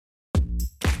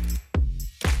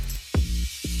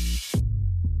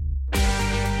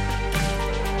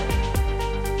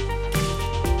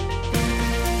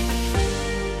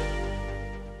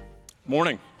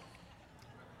Morning.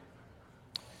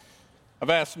 I've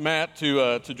asked Matt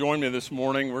to join me this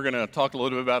morning. We're going to talk a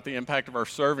little bit about the impact of our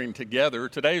serving together.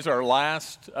 Today's our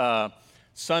last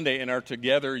Sunday in our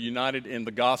Together United in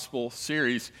the Gospel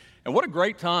series. And what a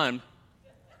great time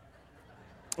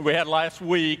we had last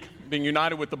week being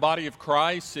united with the body of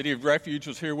Christ. City of Refuge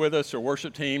was here with us, our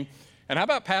worship team. And how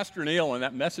about Pastor Neil and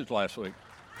that message last week?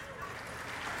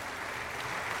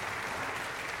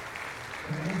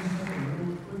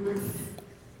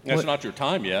 It's not your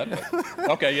time yet.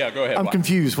 Okay, yeah, go ahead. I'm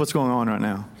confused. What's going on right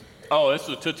now? Oh, this is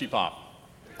a Tootsie Pop.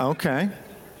 Okay.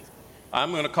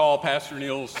 I'm going to call Pastor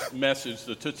Neil's message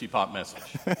the Tootsie Pop message.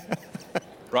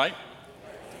 Right?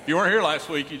 If you weren't here last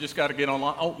week, you just got to get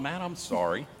online. Oh, Matt, I'm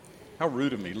sorry. How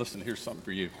rude of me. Listen, here's something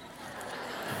for you.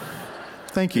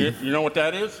 Thank you. You know what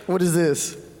that is? What is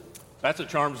this? That's a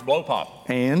Charms Blow Pop.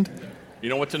 And? You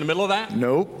know what's in the middle of that?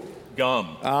 Nope.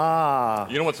 Gum. Ah.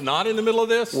 You know what's not in the middle of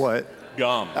this? What?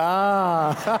 Gum.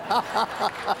 Ah.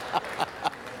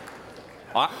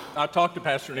 I talked to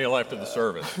Pastor Neil after the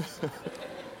service.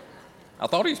 I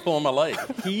thought he was pulling my leg.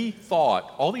 He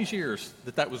thought all these years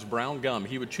that was brown gum.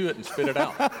 He would chew it and spit it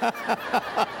out.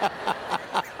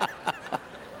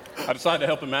 I decided to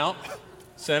help him out,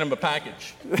 sent him a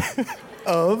package.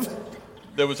 Of?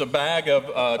 There was a bag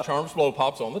of Charms Blow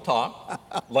Pops on the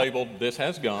top, labeled, "This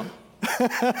has gum."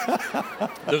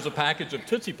 There's a package of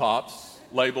Tootsie Pops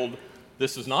labeled,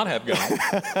 "This does not have gum,"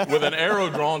 with an arrow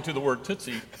drawn to the word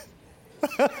Tootsie.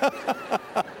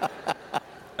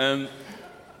 And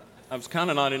I was kind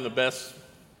of not in the best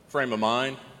frame of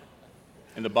mind.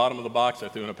 In the bottom of the box, I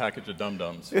threw in a package of Dum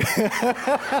Dums.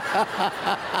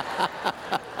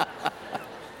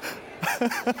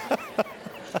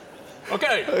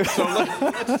 Okay, so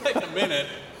let's take a minute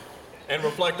and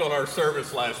reflect on our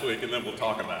service last week, and then we'll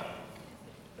talk about it.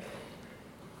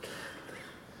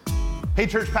 Hey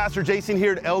church, Pastor Jason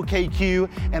here at LKQ,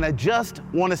 and I just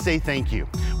want to say thank you.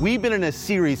 We've been in a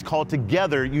series called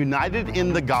Together United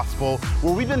in the Gospel,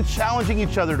 where we've been challenging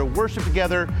each other to worship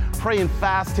together, pray and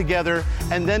fast together,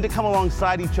 and then to come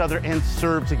alongside each other and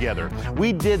serve together.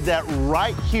 We did that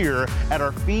right here at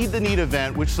our Feed the Need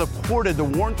event, which supported the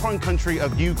war-torn country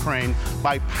of Ukraine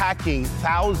by packing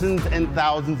thousands and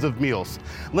thousands of meals.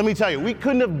 Let me tell you, we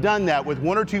couldn't have done that with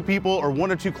one or two people or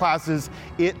one or two classes.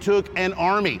 It took an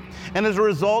army. And as a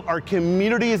result, our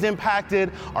community is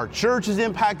impacted, our church is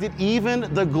impacted,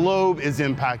 even the globe is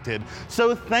impacted.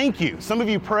 So thank you. Some of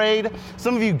you prayed,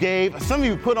 some of you gave, some of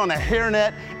you put on a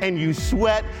hairnet and you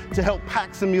sweat to help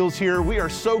pack some meals here. We are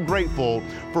so grateful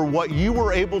for what you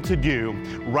were able to do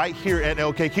right here at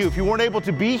LKQ. If you weren't able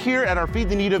to be here at our Feed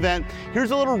the Need event,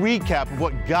 here's a little recap of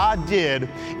what God did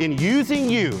in using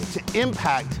you to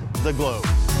impact the globe.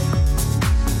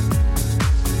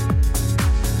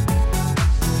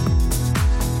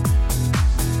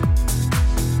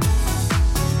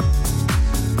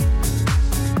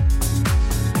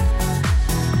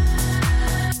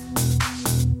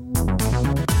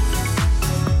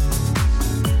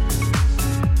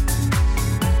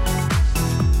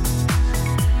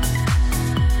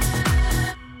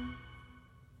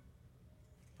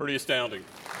 Pretty astounding.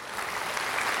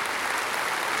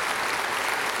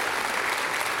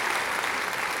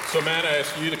 So Matt, I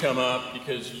asked you to come up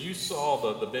because you saw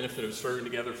the benefit of serving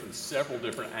together from several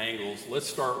different angles. Let's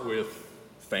start with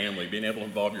family, being able to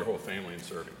involve your whole family in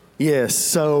serving. Yes,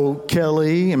 so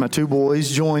Kelly and my two boys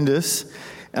joined us.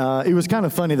 It was kind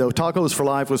of funny though. Tacos for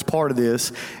Life was part of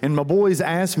this, and my boys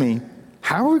asked me,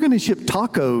 how are we going to ship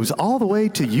tacos all the way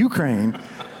to Ukraine?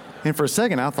 And for a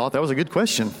second, I thought that was a good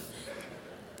question.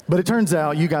 But it turns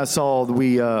out, you guys saw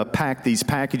we packed these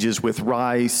packages with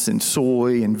rice and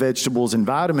soy and vegetables and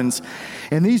vitamins.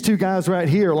 And these two guys right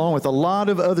here, along with a lot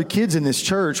of other kids in this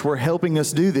church, were helping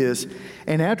us do this.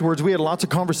 And afterwards, we had lots of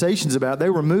conversations about it. They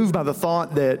were moved by the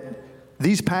thought that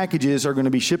these packages are going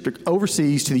to be shipped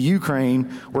overseas to the Ukraine,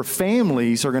 where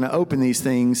families are going to open these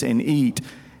things and eat.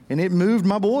 And it moved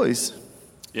my boys.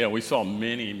 Yeah, we saw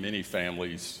many, many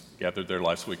families gathered there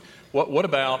last week. What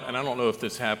about, and I don't know if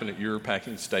this happened at your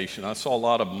packing station, I saw a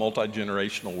lot of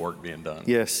multi-generational work being done.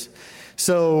 Yes.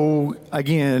 So,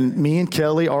 again, me and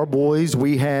Kelly, our boys,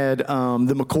 we had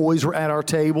the McCoys were at our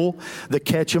table, the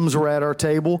Ketchums were at our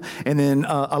table, and then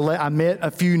I met a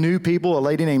few new people, a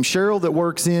lady named Cheryl that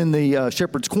works in the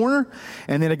Shepherd's Corner,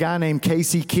 and then a guy named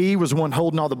Casey Key was the one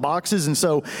holding all the boxes, and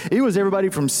so it was everybody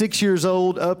from 6 years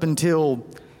old up until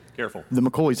the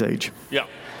McCoy's age. Yeah,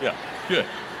 good.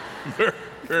 Very,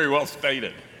 very well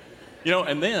stated. You know,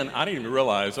 and then I didn't even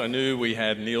realize, I knew we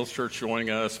had Neil's church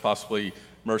joining us, possibly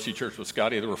Mercy Church with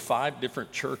Scotty. There were 5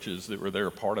 different churches that were there,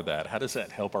 a part of that. How does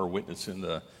that help our witness in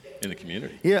the in the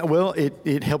community. Yeah, well,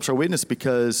 it helps our witness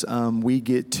because we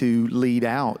get to lead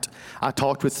out. I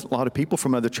talked with a lot of people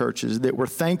from other churches that were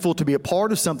thankful to be a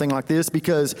part of something like this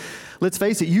because, let's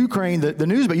face it, Ukraine, the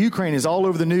news about Ukraine is all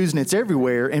over the news and it's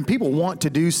everywhere, and people want to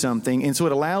do something. And so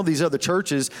it allowed these other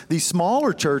churches, these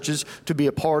smaller churches, to be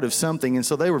a part of something. And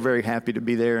so they were very happy to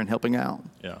be there and helping out.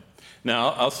 Yeah. Now,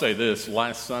 I'll say this.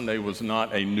 Last Sunday was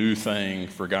not a new thing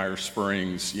for Geyer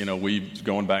Springs. You know, we've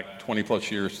going back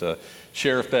 20-plus years to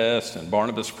Sheriff Fest and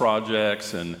Barnabas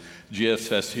Projects and GS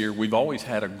Fest here. We've always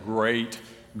had a great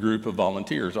group of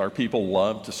volunteers. Our people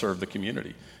love to serve the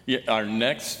community. Yeah, our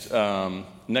next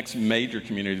major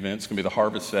community event is going to be the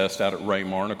Harvest Fest out at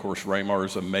Raymar. And, of course, Raymar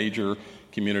is a major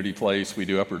community place. We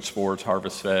do Upward Sports,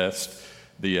 Harvest Fest,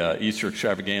 the Easter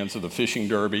Extravaganza, the Fishing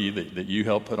Derby that you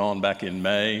helped put on back in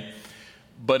May.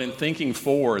 But in thinking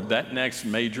forward, that next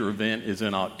major event is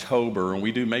in October, and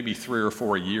we do maybe 3 or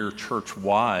 4 a year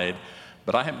church-wide.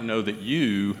 But I happen to know that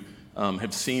you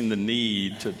have seen the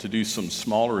need to do some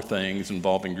smaller things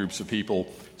involving groups of people,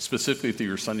 specifically through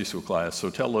your Sunday school class. So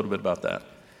tell a little bit about that.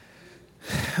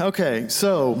 Okay,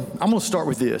 so I'm going to start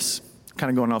with this,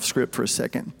 kind of going off script for a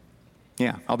second.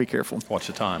 Yeah, I'll be careful. Watch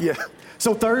the time. Yeah.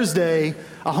 So Thursday,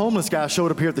 a homeless guy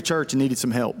showed up here at the church and needed some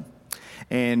help.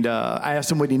 And I asked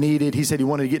him what he needed. He said he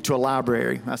wanted to get to a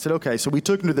library. I said, okay. So we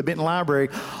took him to the Benton Library.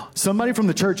 Somebody from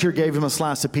the church here gave him a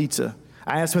slice of pizza.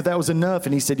 I asked him if that was enough,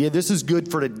 and he said, yeah, this is good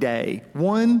for today.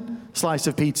 1 slice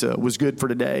of pizza was good for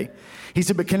today. He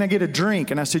said, but can I get a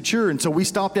drink? And I said, sure. And so we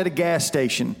stopped at a gas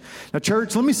station. Now,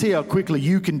 church, let me see how quickly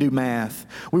you can do math.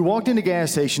 We walked in the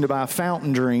gas station to buy a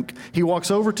fountain drink. He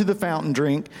walks over to the fountain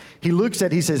drink. He looks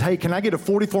at it. He says, hey, can I get a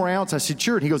 44 ounce? I said,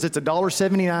 sure. And he goes, it's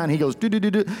 $1.79. He goes,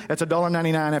 that's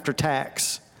 $1.99 after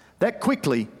tax. That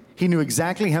quickly, he knew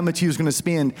exactly how much he was going to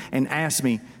spend and asked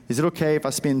me, is it okay if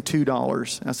I spend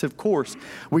 $2? And I said, of course.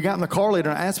 We got in the car later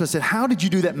and I asked him, I said, how did you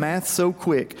do that math so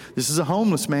quick? This is a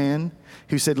homeless man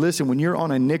who said, listen, when you're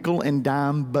on a nickel and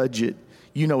dime budget,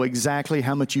 you know exactly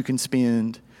how much you can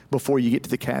spend before you get to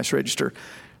the cash register.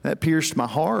 That pierced my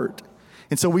heart.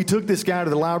 And so we took this guy to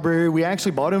the library. We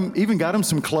actually even got him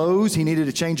some clothes. He needed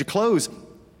a change of clothes.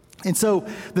 And so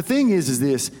the thing is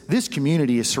this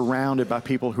community is surrounded by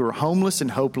people who are homeless and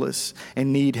hopeless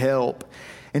and need help.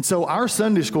 And so our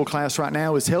Sunday school class right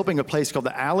now is helping a place called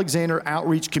the Alexander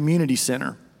Outreach Community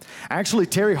Center. Actually,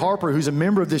 Terry Harper, who's a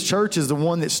member of this church, is the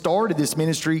one that started this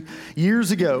ministry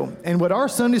years ago. And what our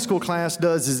Sunday school class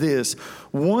does is this.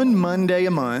 1 Monday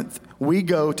a month, we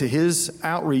go to his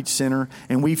outreach center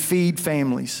and we feed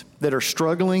families that are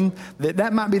struggling.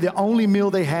 That might be the only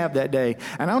meal they have that day.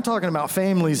 And I'm talking about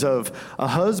families of a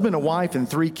husband, a wife, and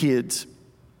 3 kids.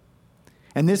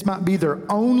 And this might be their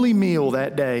only meal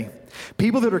that day.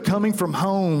 People that are coming from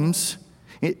homes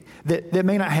that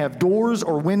may not have doors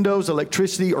or windows,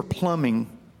 electricity or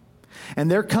plumbing. And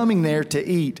they're coming there to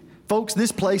eat. Folks,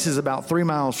 this place is about 3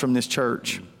 miles from this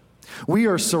church. We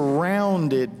are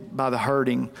surrounded by the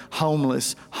hurting,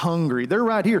 homeless, hungry. They're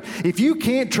right here. If you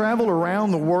can't travel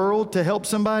around the world to help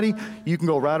somebody, you can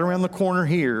go right around the corner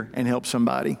here and help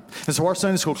somebody. And so our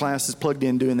Sunday school class is plugged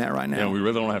in doing that right now. Yeah, we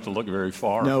really don't have to look very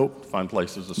far to find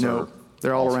places to serve. No,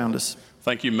 they're all around us.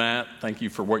 Thank you, Matt. Thank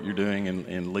you for what you're doing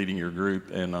in leading your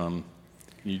group. And can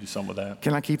you do some with that?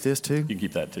 Can I keep this too? You can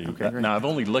keep that too. Okay, great. Now, I've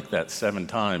only licked that 7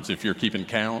 times, if you're keeping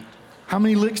count. How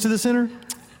many licks to the center?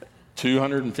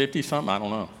 250 something? I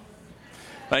don't know.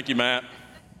 Thank you, Matt.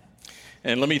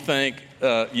 And let me thank,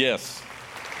 yes.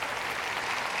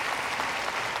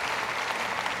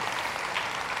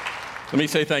 Let me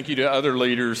say thank you to other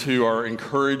leaders who are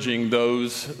encouraging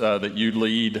those that you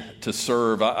lead to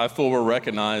serve. I full well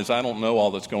recognize I don't know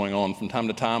all that's going on. From time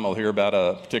to time, I'll hear about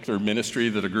a particular ministry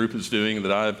that a group is doing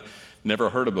that I've never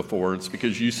heard of before. It's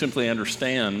because you simply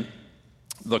understand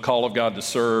the call of God to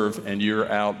serve, and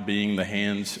you're out being the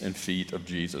hands and feet of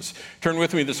Jesus. Turn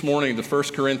with me this morning to 1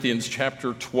 Corinthians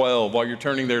chapter 12. While you're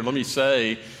turning there, let me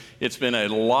say it's been a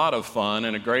lot of fun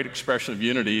and a great expression of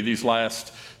unity these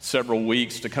last several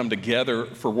weeks to come together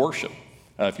for worship.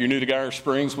 If you're new to Geyer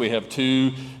Springs, we have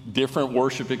 2 different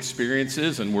worship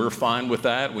experiences, and we're fine with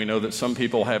that. We know that some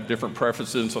people have different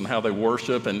preferences on how they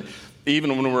worship, and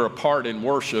even when we're apart in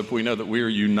worship, we know that we are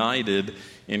united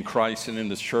in Christ and in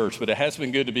this church. But it has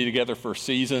been good to be together for a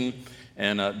season,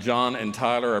 and John and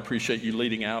Tyler, I appreciate you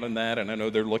leading out in that, and I know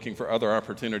they're looking for other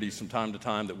opportunities from time to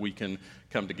time that we can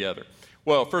come together.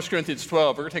 Well, 1 Corinthians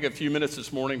 12, we're going to take a few minutes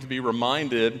this morning to be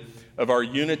reminded of our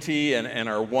unity and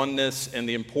our oneness and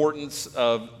the importance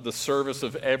of the service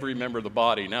of every member of the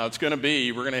body. Now, we're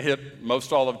going to hit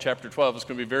most all of chapter 12. It's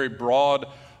going to be a very broad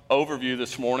overview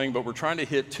this morning, but we're trying to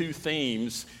hit 2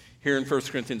 themes here in 1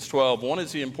 Corinthians 12. One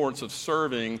is the importance of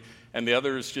serving, and the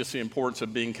other is just the importance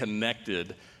of being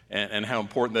connected and how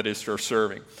important that is to our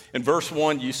serving. In verse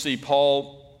 1, you see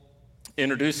Paul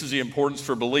introduces the importance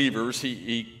for believers.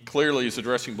 He clearly is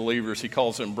addressing believers. He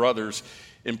calls them brothers.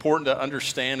 Important to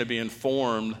understand and be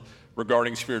informed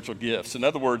regarding spiritual gifts. In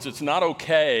other words, it's not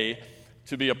okay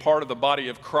to be a part of the body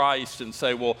of Christ and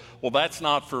say, well, that's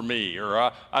not for me, or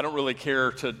I don't really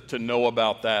care to know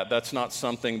about that. That's not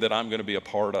something that I'm going to be a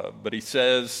part of. But he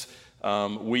says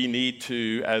we need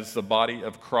to, as the body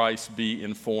of Christ, be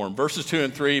informed. Verses 2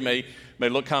 and 3 may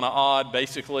look kind of odd.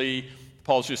 Basically,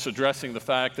 Paul's just addressing the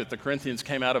fact that the Corinthians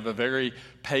came out of a very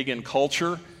pagan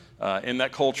culture. In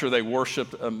that culture, they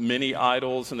worshiped many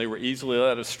idols, and they were easily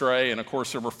led astray. And, of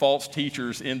course, there were false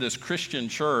teachers in this Christian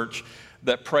church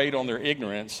that preyed on their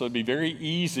ignorance. So it'd be very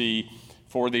easy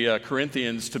for the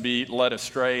Corinthians to be led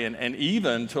astray and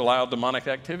even to allow demonic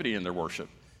activity in their worship.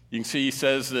 You can see he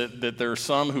says that there are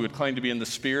some who would claim to be in the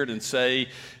Spirit and say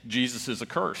Jesus is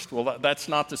accursed. Well, that's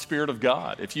not the Spirit of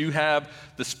God. If you have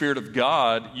the Spirit of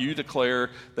God, you declare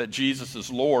that Jesus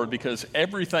is Lord, because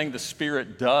everything the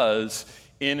Spirit does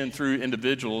in and through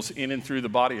individuals, in and through the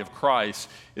body of Christ,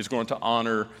 is going to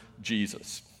honor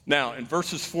Jesus. Now, in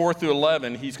verses 4 through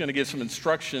 11, he's going to give some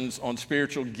instructions on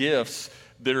spiritual gifts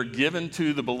that are given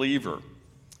to the believer.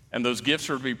 And those gifts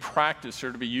are to be practiced,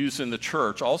 are to be used in the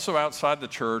church, also outside the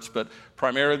church, but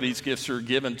primarily these gifts are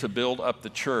given to build up the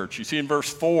church. You see in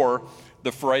verse 4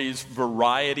 the phrase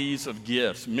varieties of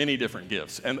gifts, many different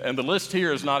gifts. And the list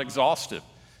here is not exhaustive.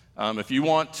 If you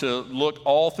want to look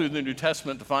all through the New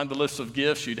Testament to find the list of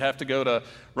gifts, you'd have to go to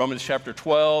Romans chapter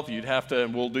 12. You'd have to,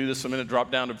 and we'll do this in a minute,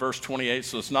 drop down to verse 28.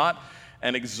 So it's not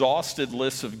an exhausted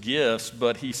list of gifts,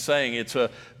 but he's saying it's a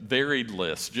varied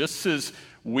list. Just as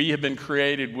we have been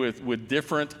created with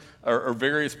different or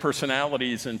various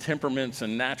personalities and temperaments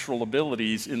and natural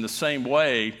abilities, in the same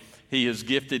way, he has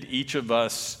gifted each of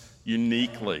us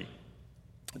uniquely.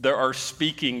 There are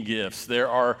speaking gifts, there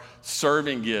are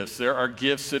serving gifts, there are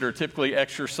gifts that are typically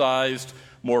exercised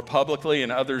more publicly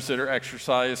and others that are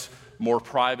exercised more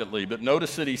privately. But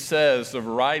notice that he says the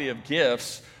variety of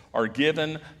gifts are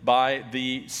given by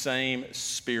the same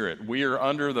Spirit. We are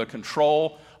under the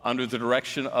control, under the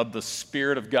direction of the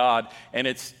Spirit of God, and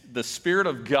it's the Spirit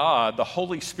of God, the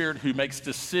Holy Spirit, who makes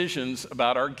decisions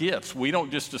about our gifts. We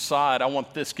don't just decide, I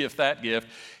want this gift, that gift.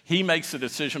 He makes the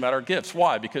decision about our gifts.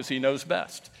 Why? Because he knows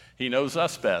best. He knows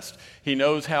us best. He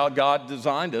knows how God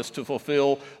designed us to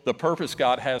fulfill the purpose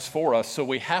God has for us. So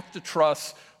we have to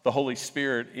trust the Holy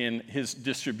Spirit in his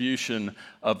distribution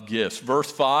of gifts.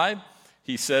 Verse 5,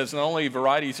 he says not only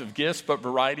varieties of gifts, but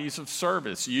varieties of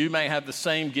service. You may have the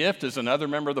same gift as another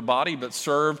member of the body, but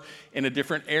serve in a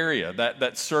different area.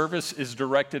 That service is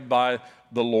directed by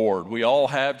the Lord. We all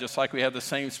have, just like we have the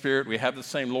same Spirit, we have the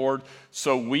same Lord.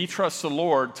 So we trust the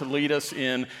Lord to lead us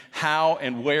in how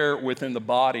and where within the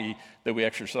body that we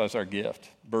exercise our gift.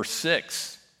 Verse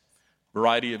 6,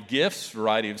 variety of gifts,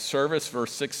 variety of service.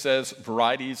 Verse 6 says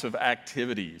varieties of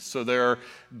activities. So there are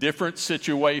different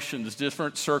situations,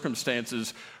 different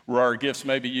circumstances where our gifts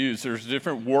may be used. There's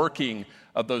different working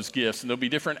of those gifts, and there'll be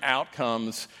different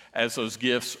outcomes as those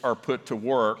gifts are put to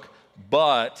work.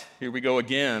 But, here we go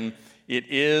again, it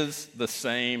is the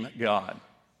same God.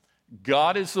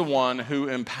 God is the one who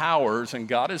empowers, and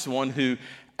God is the one who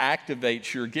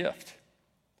activates your gift.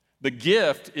 The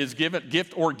gift is given,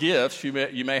 gift or gifts, you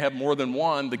may have more than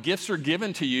one. The gifts are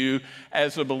given to you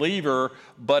as a believer,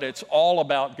 but it's all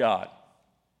about God.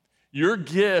 Your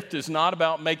gift is not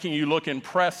about making you look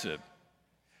impressive.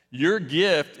 Your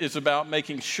gift is about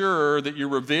making sure that you're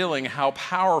revealing how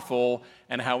powerful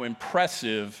and how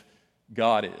impressive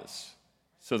God is.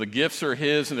 So the gifts are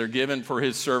his, and they're given for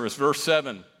his service. Verse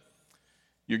 7,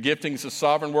 your gifting is the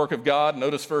sovereign work of God.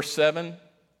 Notice verse 7,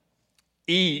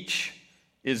 each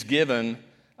is given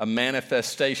a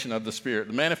manifestation of the Spirit.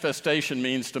 The manifestation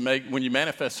means to make, when you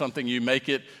manifest something, you make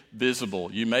it visible,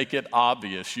 you make it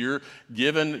obvious. You're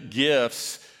given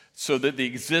gifts so that the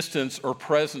existence or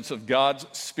presence of God's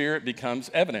Spirit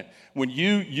becomes evident. When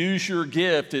you use your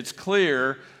gift, it's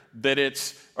clear that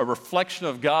it's a reflection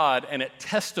of God, and it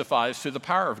testifies to the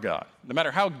power of God. No matter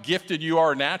how gifted you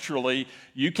are naturally,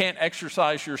 you can't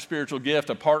exercise your spiritual gift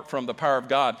apart from the power of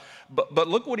God. But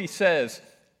look what he says,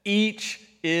 each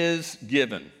is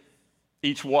given.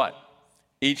 Each what?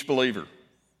 Each believer.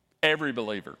 Every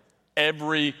believer.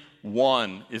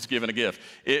 Everyone is given a gift.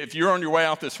 If you're on your way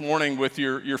out this morning with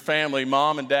your family,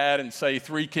 mom and dad, and say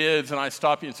 3 kids, and I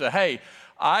stop you and say, hey,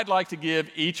 I'd like to give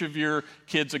each of your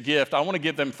kids a gift. I want to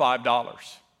give them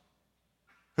 $5.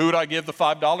 Who would I give the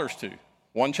 $5 to?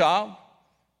 1 child?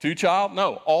 2 child?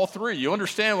 No, all 3. You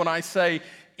understand when I say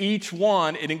each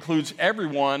one, it includes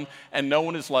everyone, and no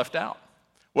one is left out.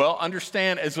 Well,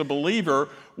 understand as a believer,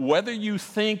 whether you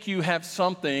think you have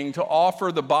something to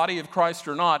offer the body of Christ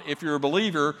or not, if you're a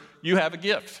believer, you have a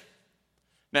gift.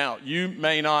 Now, you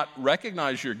may not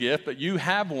recognize your gift, but you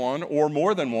have one or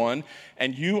more than one,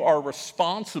 and you are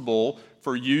responsible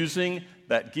for using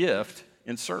that gift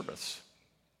in service.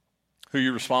 Who are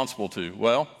you responsible to?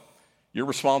 Well, you're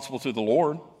responsible to the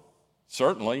Lord.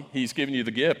 Certainly, He's given you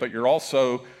the gift, but you're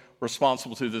also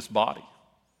responsible to this body.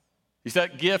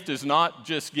 That gift is not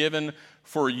just given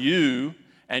for you,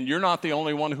 and you're not the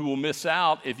only one who will miss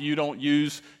out if you don't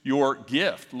use your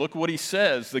gift. Look what he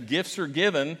says. The gifts are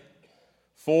given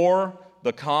for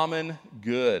the common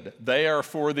good. They are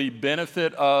for the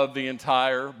benefit of the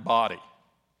entire body.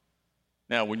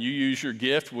 Now, when you use your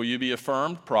gift, will you be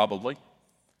affirmed? Probably.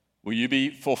 Will you be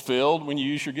fulfilled when you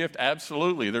use your gift?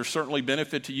 Absolutely. There's certainly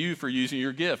benefit to you for using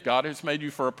your gift. God has made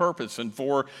you for a purpose and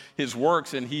for His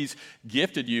works, and He's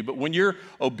gifted you. But when you're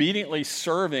obediently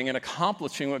serving and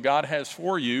accomplishing what God has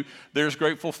for you, there's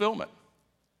great fulfillment.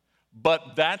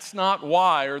 But that's not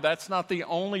why, or that's not the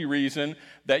only reason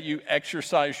that you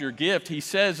exercise your gift. He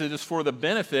says it is for the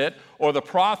benefit or the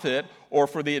profit or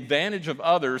for the advantage of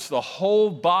others. The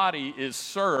whole body is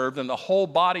served and the whole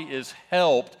body is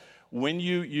helped when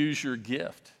you use your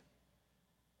gift.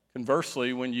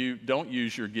 Conversely, when you don't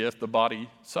use your gift, the body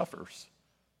suffers.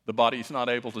 The body's not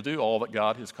able to do all that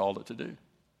God has called it to do.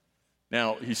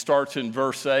 Now, he starts in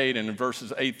verse 8, and in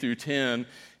verses 8 through 10,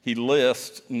 he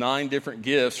lists 9 different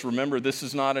gifts. Remember, this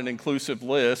is not an inclusive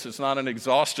list. It's not an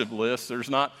exhaustive list. There's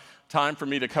not time for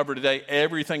me to cover today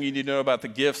everything you need to know about the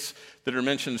gifts that are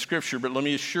mentioned in Scripture, but let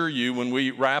me assure you, when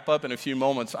we wrap up in a few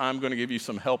moments, I'm going to give you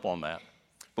some help on that.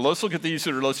 But let's look at these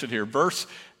that are listed here. Verse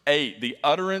 8, the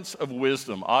utterance of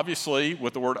wisdom. Obviously,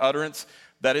 with the word utterance,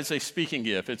 that is a speaking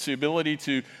gift. It's the ability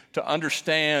to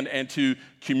understand and to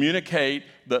communicate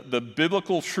the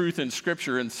biblical truth in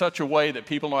Scripture in such a way that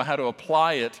people know how to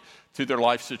apply it to their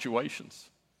life situations.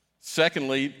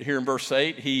 Secondly, here in verse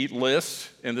 8, he lists,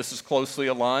 and this is closely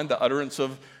aligned, the utterance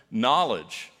of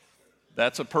knowledge.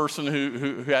 That's a person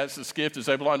who has this gift, is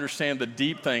able to understand the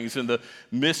deep things and the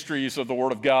mysteries of the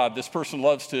Word of God. This person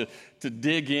loves to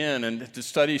dig in and to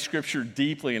study Scripture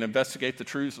deeply and investigate the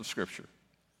truths of Scripture.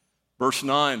 Verse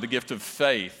 9, the gift of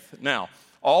faith. Now,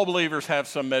 all believers have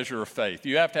some measure of faith.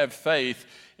 You have to have faith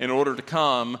in order to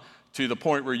come to the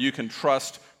point where you can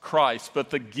trust Christ. But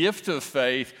the gift of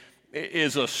faith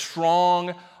is a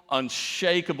strong,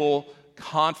 unshakable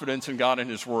confidence in God and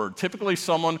His Word. Typically,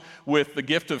 someone with the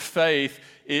gift of faith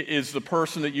is the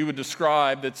person that you would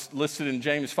describe that's listed in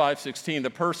James 5:16,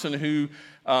 the person who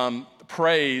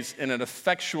prays in an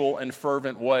effectual and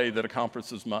fervent way that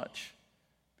accomplishes much,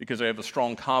 because they have a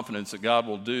strong confidence that God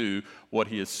will do what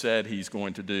He has said He's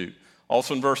going to do.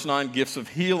 Also in verse 9, gifts of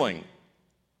healing.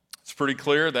 It's pretty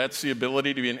clear that's the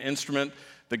ability to be an instrument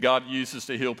that God uses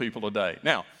to heal people today.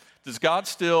 Now, does God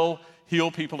still heal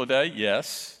people today?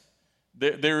 Yes.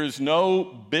 There is no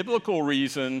biblical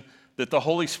reason that the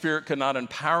Holy Spirit cannot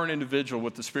empower an individual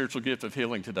with the spiritual gift of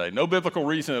healing today. No biblical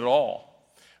reason at all.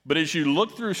 But as you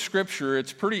look through Scripture,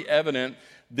 it's pretty evident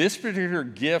this particular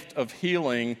gift of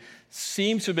healing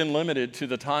seems to have been limited to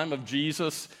the time of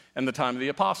Jesus and the time of the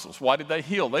apostles. Why did they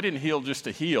heal? They didn't heal,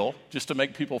 just to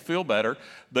make people feel better.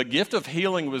 The gift of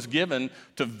healing was given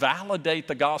to validate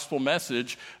the gospel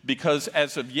message, because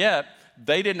as of yet,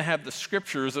 they didn't have the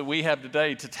Scriptures that we have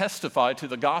today to testify to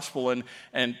the gospel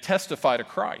and testify to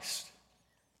Christ.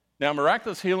 Now,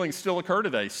 miraculous healings still occur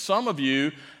today. Some of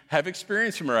you have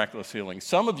experienced miraculous healing.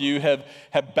 Some of you have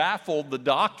baffled the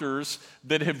doctors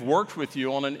that have worked with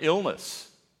you on an illness.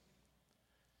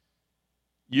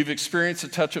 You've experienced a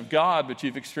touch of God, but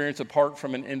you've experienced apart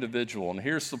from an individual. And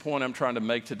here's the point I'm trying to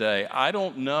make today. I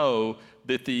don't know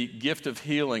that the gift of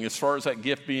healing, as far as that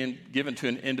gift being given to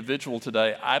an individual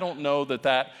today, I don't know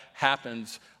that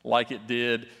happens like it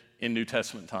did in New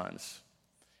Testament times.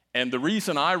 And the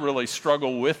reason I really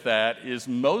struggle with that is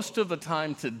most of the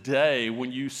time today,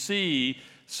 when you see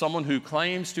someone who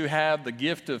claims to have the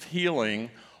gift of healing,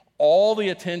 all the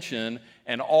attention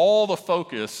and all the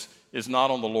focus is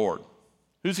not on the Lord.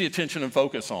 Who's the attention and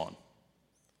focus on?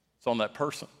 It's on that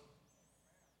person.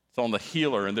 It's on the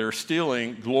healer, and they're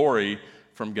stealing glory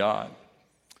from God.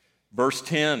 Verse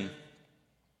 10,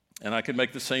 and I could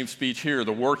make the same speech here,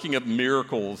 the working of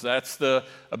miracles. That's the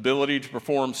ability to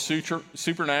perform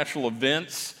supernatural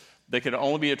events that can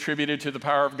only be attributed to the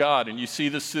power of God. And you see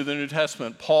this through the New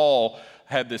Testament. Paul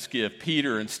had this gift.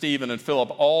 Peter and Stephen and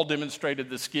Philip all demonstrated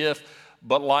this gift,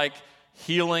 but like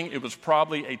healing, it was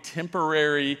probably a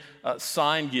temporary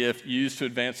sign gift used to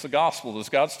advance the gospel. Does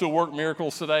God still work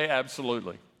miracles today?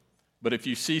 Absolutely. But if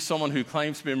you see someone who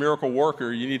claims to be a miracle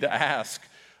worker, you need to ask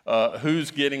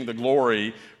who's getting the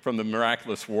glory from the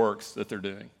miraculous works that they're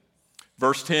doing.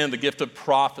 Verse 10, the gift of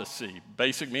prophecy.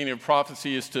 Basic meaning of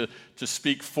prophecy is to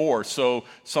speak forth. So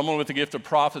someone with the gift of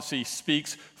prophecy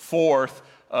speaks forth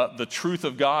the truth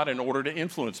of God in order to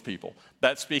influence people.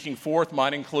 That speaking forth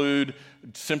might include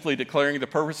simply declaring the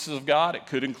purposes of God. It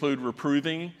could include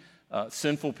reproving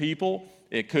sinful people.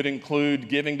 It could include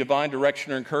giving divine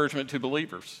direction or encouragement to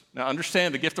believers. Now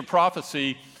understand, the gift of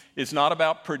prophecy is not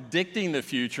about predicting the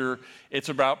future. It's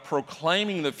about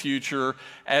proclaiming the future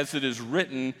as it is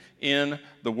written in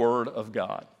the Word of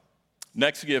God.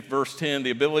 Next gift, verse 10,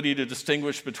 the ability to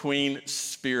distinguish between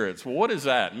spirits. Well, what is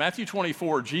that? In Matthew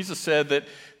 24, Jesus said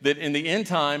that in the end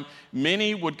time,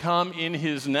 many would come in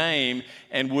his name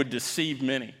and would deceive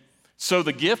many. So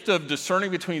the gift of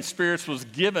discerning between spirits was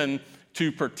given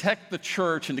to protect the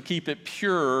church and to keep it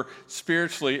pure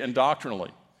spiritually and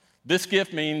doctrinally. This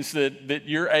gift means that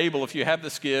you're able, if you have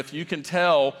this gift, you can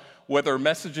tell whether a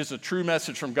message is a true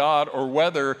message from God or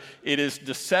whether it is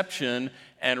deception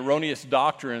and erroneous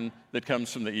doctrine that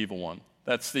comes from the evil one.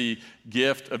 That's the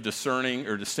gift of discerning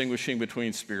or distinguishing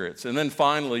between spirits. And then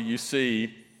finally, you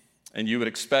see, and you would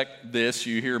expect this,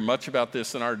 you hear much about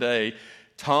this in our day,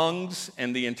 tongues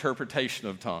and the interpretation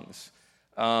of tongues.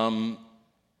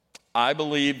 I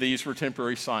believe these were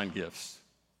temporary sign gifts.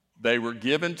 They were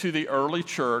given to the early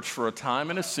church for a time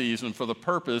and a season for the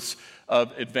purpose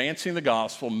of advancing the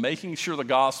gospel, making sure the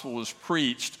gospel was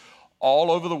preached all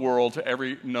over the world to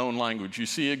every known language. You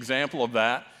see an example of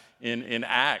that in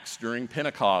Acts during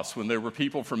Pentecost when there were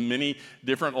people from many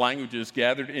different languages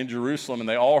gathered in Jerusalem and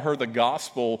they all heard the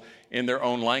gospel in their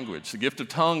own language. The gift of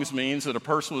tongues means that a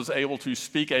person was able to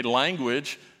speak a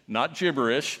language, not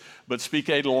gibberish, but speak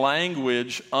a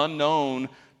language unknown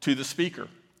to the speaker.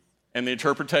 And the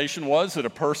interpretation was that a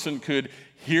person could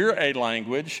hear a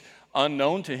language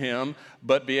unknown to him,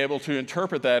 but be able to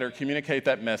interpret that or communicate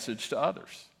that message to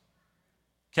others.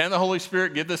 Can the Holy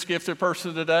Spirit give this gift to a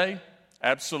person today?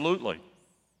 Absolutely.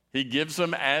 He gives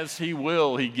them as he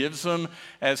will. He gives them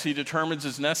as he determines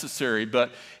is necessary.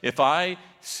 But if I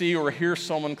see or hear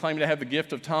someone claim to have the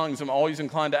gift of tongues, I'm always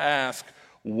inclined to ask,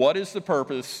 what is the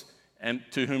purpose and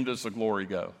to whom does the glory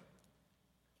go?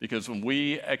 Because when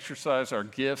we exercise our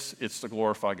gifts, it's to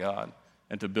glorify God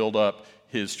and to build up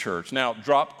his church. Now,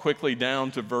 drop quickly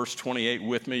down to verse 28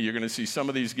 with me. You're going to see some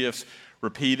of these gifts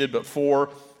repeated, but 4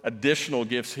 additional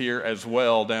gifts here as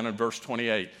well down in verse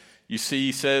 28. You see,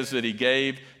 he says that he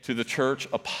gave to the church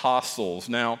apostles.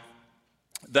 Now,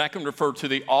 that can refer to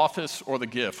the office or the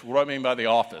gift. What do I mean by the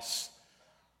office?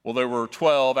 Well, there were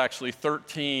 12, actually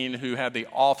 13, who had the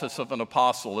office of an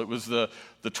apostle. It was the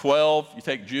 12, you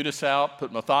take Judas out,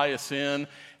 put Matthias in,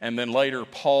 and then later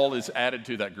Paul is added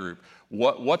to that group.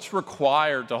 What's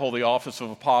required to hold the office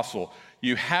of apostle?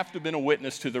 You have to have been a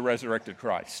witness to the resurrected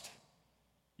Christ.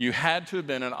 You had to have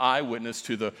been an eyewitness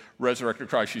to the resurrected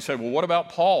Christ. You say, well, what about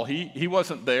Paul? He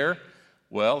wasn't there.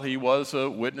 Well, he was a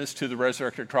witness to the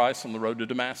resurrected Christ on the road to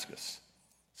Damascus.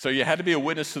 So you had to be a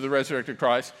witness to the resurrected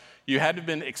Christ. You had to have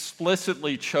been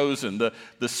explicitly chosen.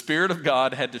 The Spirit of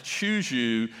God had to choose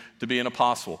you to be an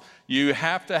apostle. You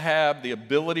have to have the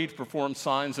ability to perform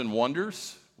signs and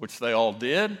wonders, which they all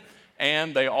did,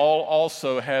 and they all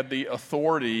also had the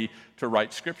authority to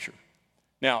write Scripture.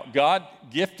 Now, God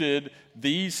gifted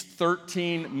these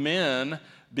 13 men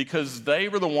because they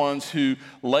were the ones who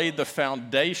laid the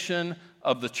foundation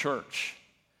of the church.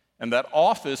 And that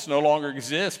office no longer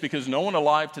exists because no one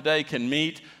alive today can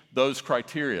meet those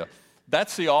criteria.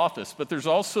 That's the office, but there's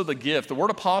also the gift. The word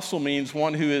apostle means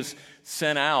one who is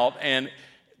sent out, and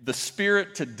the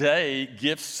Spirit today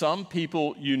gifts some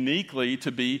people uniquely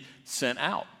to be sent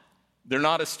out. They're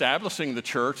not establishing the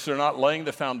church, they're not laying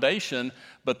the foundation,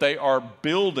 but they are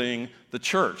building the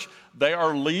church. They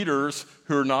are leaders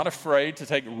who are not afraid to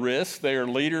take risks. They are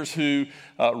leaders who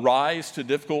rise to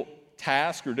difficult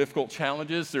tasks or difficult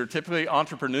challenges. They're typically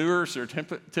entrepreneurs. They're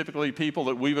typically people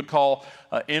that we would call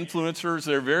influencers.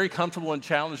 They're very comfortable in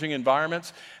challenging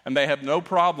environments, and they have no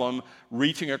problem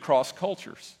reaching across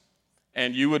cultures.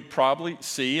 And you would probably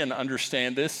see and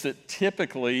understand this, that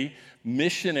typically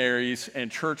missionaries and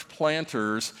church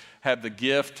planters have the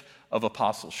gift of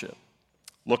apostleship.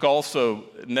 Look also,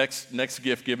 next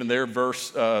gift given there,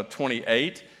 verse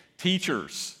 28,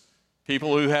 teachers.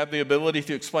 People who have the ability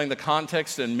to explain the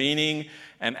context and meaning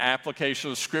and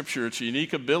application of Scripture. It's a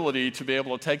unique ability to be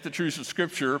able to take the truths of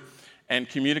Scripture and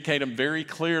communicate them very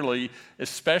clearly,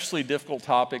 especially difficult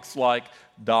topics like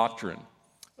doctrine.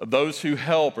 Those who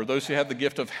help, or those who have the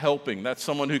gift of helping, that's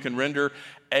someone who can render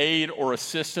aid or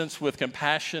assistance with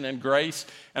compassion and grace.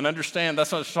 And understand,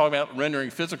 that's not just talking about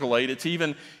rendering physical aid, it's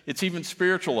even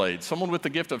spiritual aid. Someone with the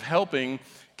gift of helping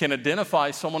can identify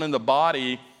someone in the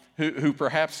body who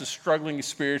perhaps is struggling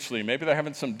spiritually. Maybe they're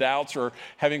having some doubts or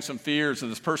having some fears,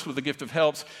 and this person with the gift of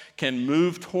helps can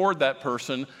move toward that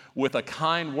person with a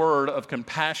kind word of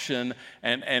compassion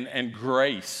and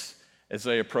grace as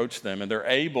they approach them. And they're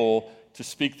able to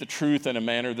speak the truth in a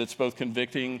manner that's both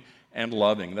convicting and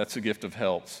loving. That's the gift of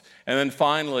helps. And then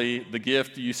finally, the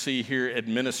gift you see here,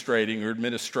 administrating or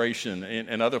administration.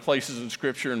 In other places in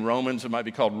Scripture, in Romans, it might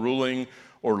be called ruling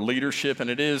or leadership, and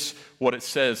it is what it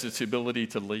says. It's the ability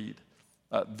to lead.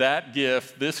 That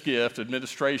gift, this gift,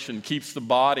 administration, keeps the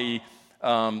body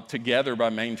together by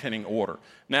maintaining order.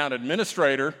 Now, an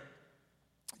administrator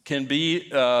can be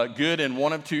good in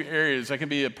one of two areas. They can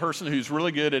be a person who's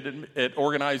really good at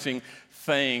organizing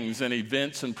things and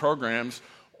events and programs,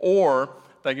 or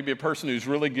they can be a person who's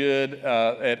really good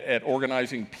at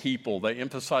organizing people. They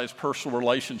emphasize personal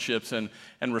relationships and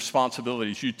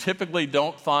responsibilities. You typically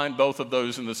don't find both of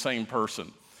those in the same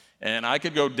person. And I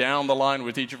could go down the line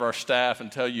with each of our staff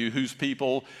and tell you who's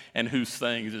people and who's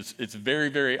things. It's very,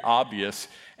 very obvious,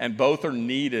 and both are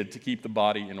needed to keep the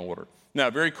body in order. Now,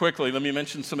 very quickly, let me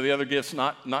mention some of the other gifts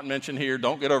not mentioned here.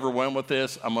 Don't get overwhelmed with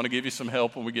this. I'm going to give you some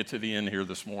help when we get to the end here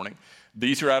this morning.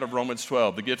 These are out of Romans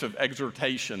 12. The gift of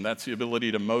exhortation, that's the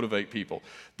ability to motivate people.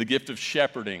 The gift of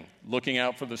shepherding, looking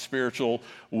out for the spiritual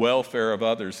welfare of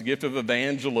others. The gift of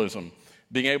evangelism,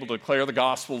 being able to declare the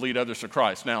gospel, lead others to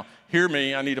Christ. Now, hear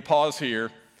me, I need to pause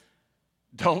here.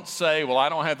 Don't say, well, I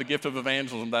don't have the gift of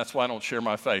evangelism, that's why I don't share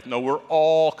my faith. No, we're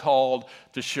all called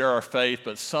to share our faith,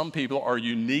 but some people are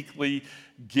uniquely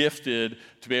gifted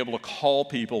to be able to call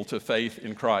people to faith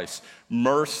in Christ.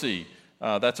 Mercy,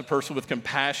 that's a person with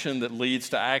compassion that leads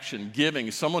to action.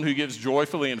 Giving, someone who gives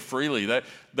joyfully and freely.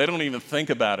 They don't even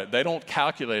think about it. They don't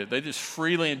calculate it. They just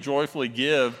freely and joyfully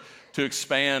give to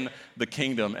expand the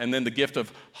kingdom. And then the gift of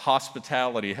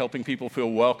hospitality, helping people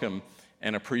feel welcome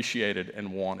and appreciated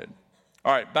and wanted.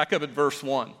 All right, back up at verse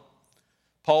 1.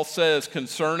 Paul says,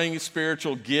 concerning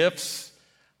spiritual gifts,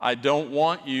 I don't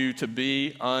want you to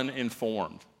be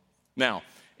uninformed. Now,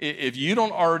 if you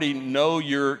don't already know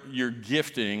your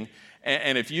gifting,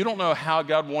 and if you don't know how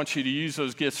God wants you to use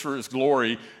those gifts for His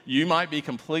glory, you might be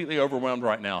completely overwhelmed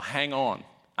right now. Hang on.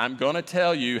 I'm going to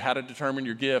tell you how to determine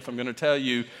your gift. I'm going to tell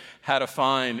you how to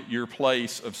find your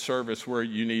place of service where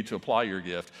you need to apply your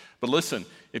gift. But listen,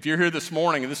 if you're here this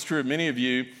morning, and this is true of many of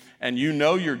you, and you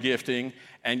know your gifting,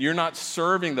 and you're not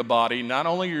serving the body, not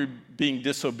only are you being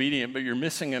disobedient, but you're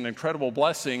missing an incredible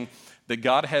blessing that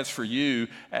God has for you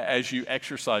as you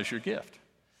exercise your gift.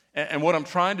 And what I'm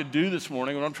trying to do this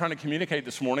morning, what I'm trying to communicate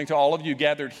this morning to all of you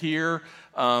gathered here,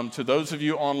 to those of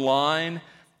you online,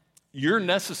 you're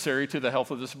necessary to the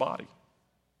health of this body.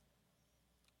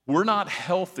 We're not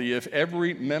healthy if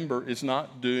every member is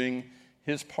not doing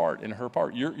his part and her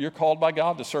part. You're called by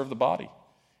God to serve the body.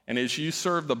 And as you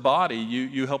serve the body,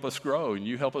 you help us grow and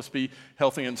you help us be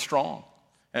healthy and strong.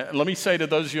 And let me say to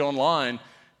those of you online,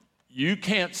 you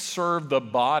can't serve the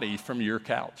body from your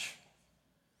couch.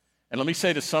 And let me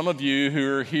say to some of you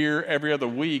who are here every other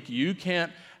week, you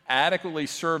can't adequately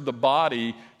serve the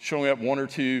body showing up 1 or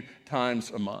 2 times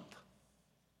a month.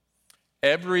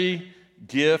 Every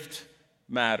gift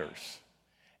matters.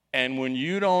 And when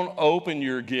you don't open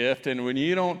your gift and when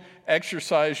you don't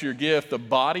exercise your gift, the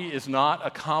body is not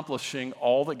accomplishing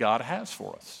all that God has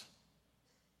for us.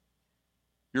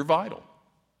 You're vital,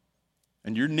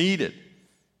 and you're needed,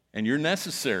 and you're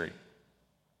necessary.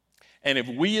 And if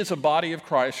we as a body of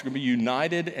Christ are going to be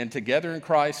united and together in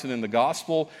Christ and in the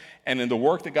gospel and in the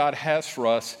work that God has for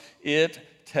us, it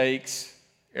takes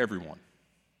everyone.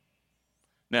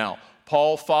 Now,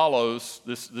 Paul follows,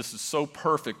 this is so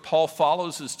perfect, Paul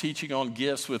follows his teaching on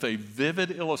gifts with a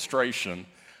vivid illustration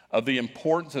of the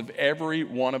importance of every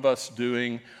one of us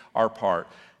doing our part.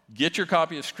 Get your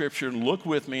copy of Scripture and look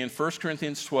with me in 1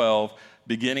 Corinthians 12,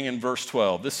 beginning in verse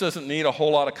 12. This doesn't need a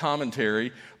whole lot of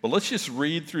commentary, but let's just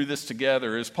read through this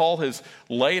together. As Paul has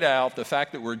laid out the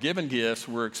fact that we're given gifts,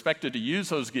 we're expected to use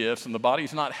those gifts, and the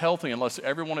body's not healthy unless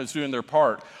everyone is doing their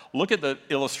part. Look at the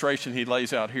illustration he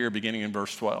lays out here, beginning in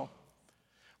verse 12.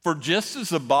 For just as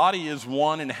the body is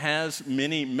one and has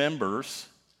many members,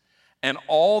 and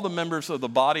all the members of the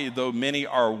body, though many,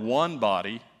 are one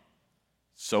body,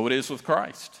 so it is with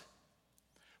Christ.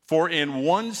 For in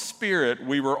one Spirit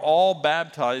we were all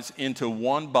baptized into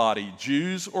one body,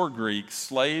 Jews or Greeks,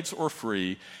 slaves or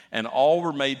free, and all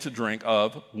were made to drink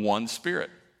of one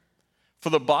Spirit. For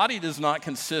the body does not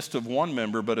consist of one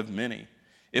member, but of many.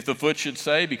 If the foot should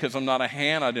say, because I'm not a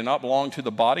hand, I do not belong to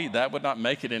the body, that would not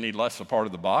make it any less a part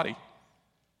of the body.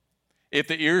 If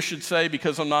the ear should say,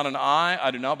 because I'm not an eye,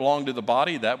 I do not belong to the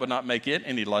body, that would not make it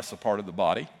any less a part of the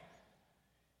body.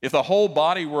 If the whole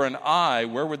body were an eye,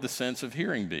 where would the sense of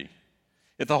hearing be?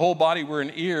 If the whole body were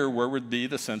an ear, where would be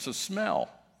the sense of smell?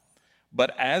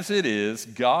 But as it is,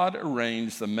 God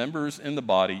arranged the members in the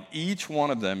body, each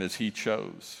one of them as he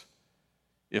chose.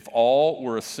 If all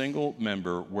were a single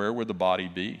member, where would the body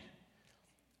be?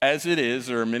 As it is,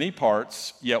 there are many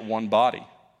parts, yet one body.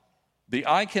 The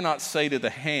eye cannot say to the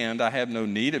hand, I have no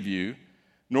need of you,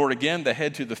 nor again the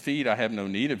head to the feet, I have no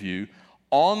need of you.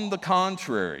 On the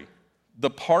contrary, the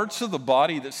parts of the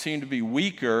body that seem to be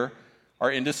weaker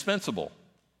are indispensable.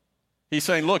 He's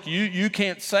saying, look, you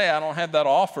can't say, I don't have that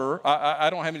offer. I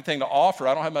don't have anything to offer.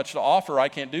 I don't have much to offer. I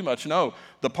can't do much. No,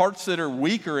 the parts that are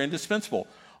weaker are indispensable.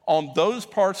 On those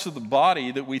parts of the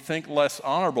body that we think less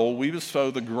honorable, we bestow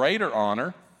the greater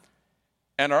honor,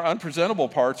 and our unpresentable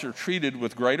parts are treated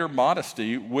with greater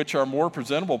modesty, which our more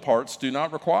presentable parts do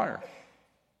not require.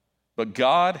 But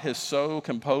God has so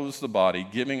composed the body,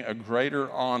 giving a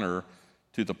greater honor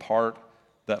to the part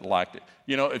that lacked it.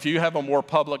 You know, if you have a more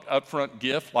public upfront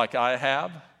gift like I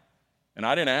have, and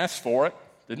I didn't ask for it,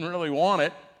 didn't really want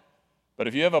it, but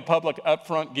if you have a public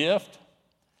upfront gift,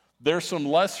 there's some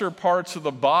lesser parts of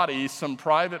the body, some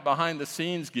private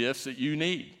behind-the-scenes gifts that you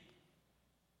need.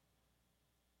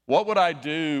 What would I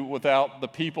do without the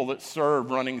people that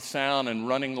serve running sound and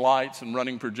running lights and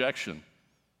running projection?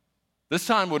 This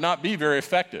time would not be very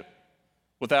effective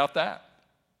without that.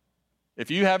 If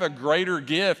you have a greater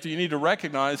gift, you need to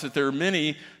recognize that there are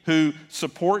many who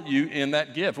support you in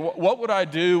that gift. What would I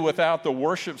do without the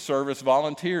worship service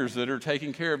volunteers that are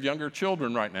taking care of younger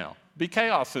children right now? Be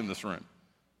chaos in this room.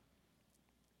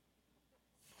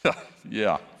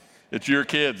 Yeah, it's your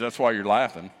kids. That's why you're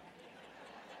laughing.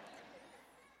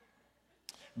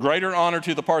 Greater honor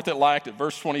to the part that lacked it.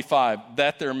 Verse 25,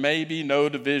 that there may be no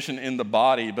division in the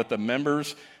body, but the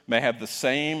members may have the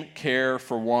same care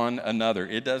for one another.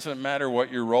 It doesn't matter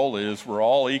what your role is. We're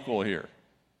all equal here.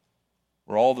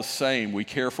 We're all the same. We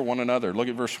care for one another. Look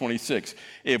at verse 26.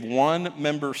 If one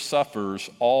member suffers,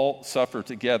 all suffer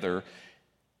together.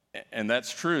 And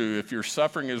that's true. If your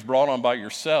suffering is brought on by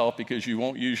yourself because you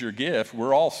won't use your gift,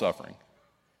 we're all suffering.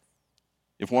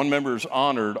 If one member is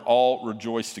honored, all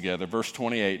rejoice together. Verse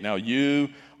 28, now you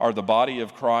are the body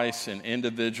of Christ and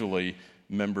individually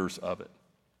members of it.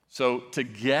 So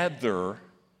together,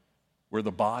 we're the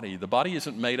body. The body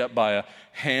isn't made up by a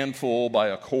handful, by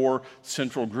a core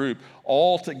central group.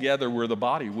 All together, we're the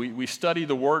body. We study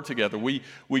the Word together. We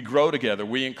grow together.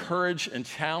 We encourage and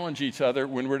challenge each other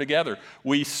when we're together.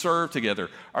 We serve together.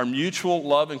 Our mutual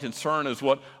love and concern is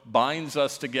what binds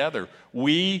us together.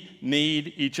 We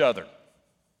need each other.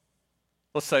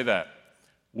 Let's say that.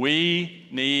 We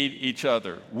need each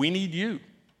other. We need you.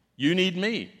 You need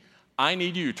me. I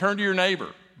need you. Turn to your neighbor.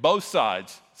 Both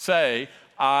sides. Say,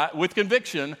 with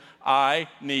conviction, I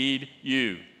need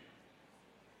you.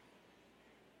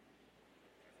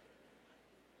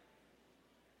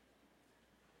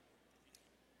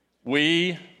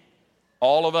 We,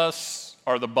 all of us,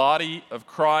 are the body of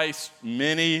Christ,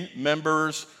 many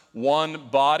members, one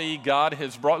body God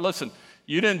has brought. Listen,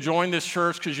 you didn't join this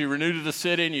church because you were new to the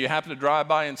city and you happened to drive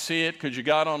by and see it because you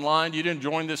got online. You didn't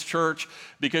join this church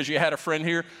because you had a friend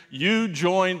here. You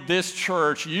joined this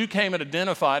church. You came and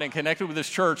identified and connected with this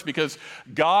church because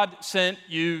God sent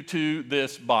you to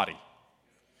this body.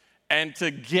 And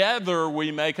together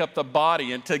we make up the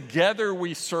body, and together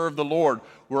we serve the Lord.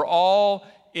 We're all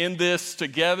in this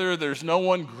together. There's no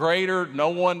one greater, no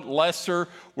one lesser.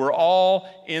 We're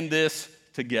all in this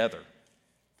together.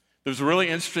 There's a really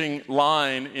interesting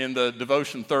line in the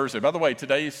devotion Thursday. By the way,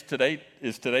 today is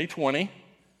today 20.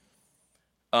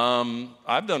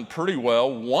 I've done pretty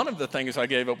well. One of the things I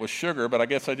gave up was sugar, but I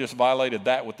guess I just violated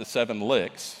that with the 7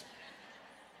 licks.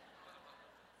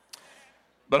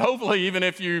 But hopefully, even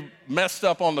if you messed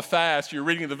up on the fast, you're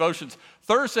reading the devotions.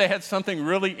 Thursday had something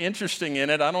really interesting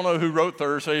in it. I don't know who wrote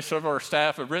Thursday. Some of our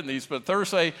staff have written these, but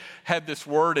Thursday had this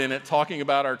word in it talking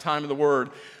about our time in the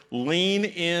Word. Lean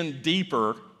in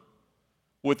deeper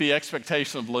with the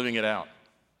expectation of living it out.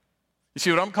 You see,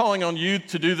 what I'm calling on you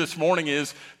to do this morning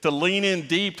is to lean in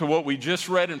deep to what we just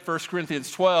read in 1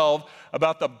 Corinthians 12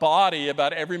 about the body,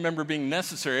 about every member being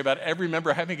necessary, about every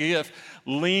member having a gift.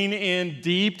 Lean in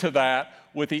deep to that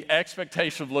with the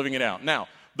expectation of living it out. Now,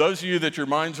 those of you that your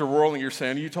minds are whirling, you're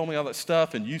saying, you told me all that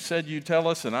stuff, and you said you'd tell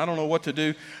us, and I don't know what to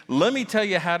do. Let me tell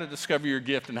you how to discover your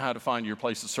gift and how to find your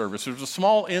place of service. There's a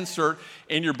small insert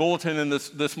in your bulletin in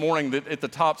this morning that at the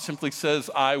top simply says,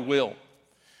 I will.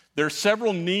 There are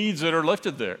several needs that are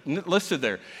listed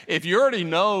there. If you already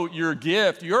know your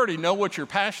gift, you already know what you're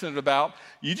passionate about,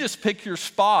 you just pick your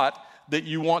spot that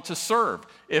you want to serve.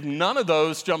 If none of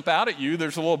those jump out at you,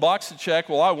 there's a little box to check,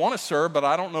 well, I want to serve, but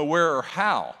I don't know where or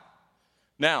how.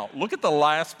 Now, look at the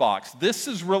last box. This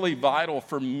is really vital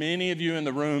for many of you in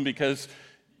the room because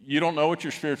you don't know what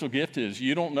your spiritual gift is.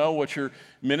 You don't know what your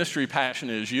ministry passion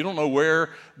is. You don't know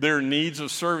where there are needs of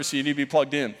service you need to be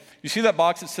plugged in. You see that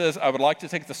box that says, I would like to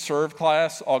take the Serve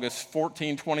class, August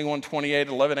 14, 21, 28,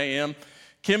 11 a.m.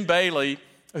 Kim Bailey,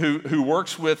 who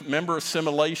works with member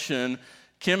assimilation,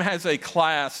 Kim has a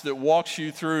class that walks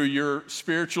you through your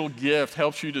spiritual gift,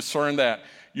 helps you discern that,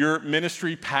 your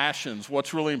ministry passions,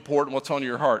 what's really important, what's on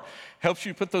your heart, helps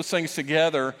you put those things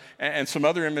together and some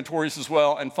other inventories as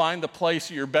well and find the place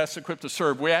that you're best equipped to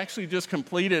serve. We actually just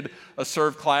completed a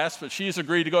Serve class, but she's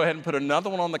agreed to go ahead and put another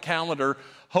one on the calendar,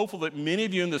 hopeful that many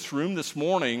of you in this room this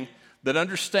morning that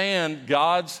understand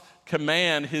God's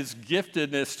command, his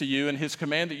giftedness to you and his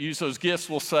command to use those gifts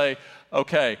will say,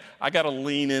 okay, I got to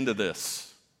lean into this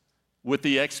with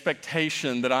the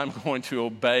expectation that I'm going to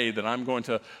obey, that I'm going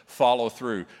to follow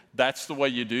through. That's the way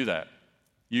you do that.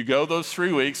 You go those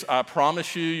 3 weeks, I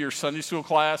promise you your Sunday school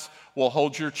class will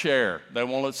hold your chair. They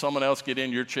won't let someone else get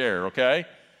in your chair, okay?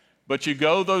 But you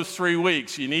go those 3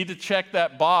 weeks. You need to check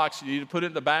that box. You need to put it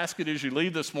in the basket as you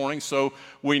leave this morning so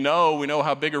we know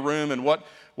how big a room and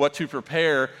what to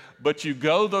prepare. But you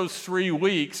go those 3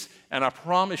 weeks, and I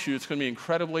promise you it's going to be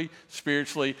incredibly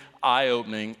spiritually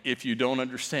eye-opening if you don't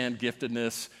understand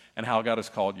giftedness and how God has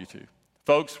called you to.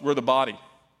 Folks, we're the body.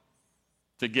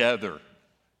 Together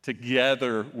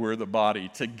we're the body.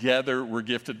 Together we're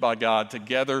gifted by God.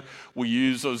 Together we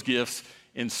use those gifts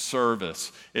in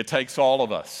service. It takes all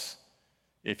of us.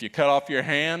 If you cut off your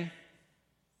hand,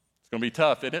 it's going to be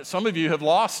tough, isn't it? Some of you have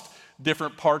lost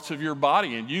different parts of your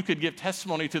body, and you could give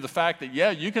testimony to the fact that, yeah,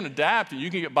 you can adapt and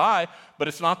you can get by, but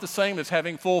it's not the same as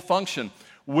having full function.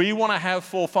 We want to have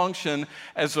full function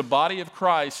as the body of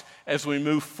Christ as we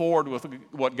move forward with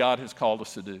what God has called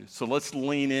us to do. So let's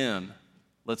lean in.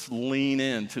 Let's lean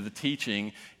into the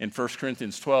teaching in 1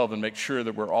 Corinthians 12 and make sure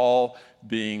that we're all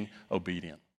being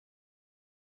obedient.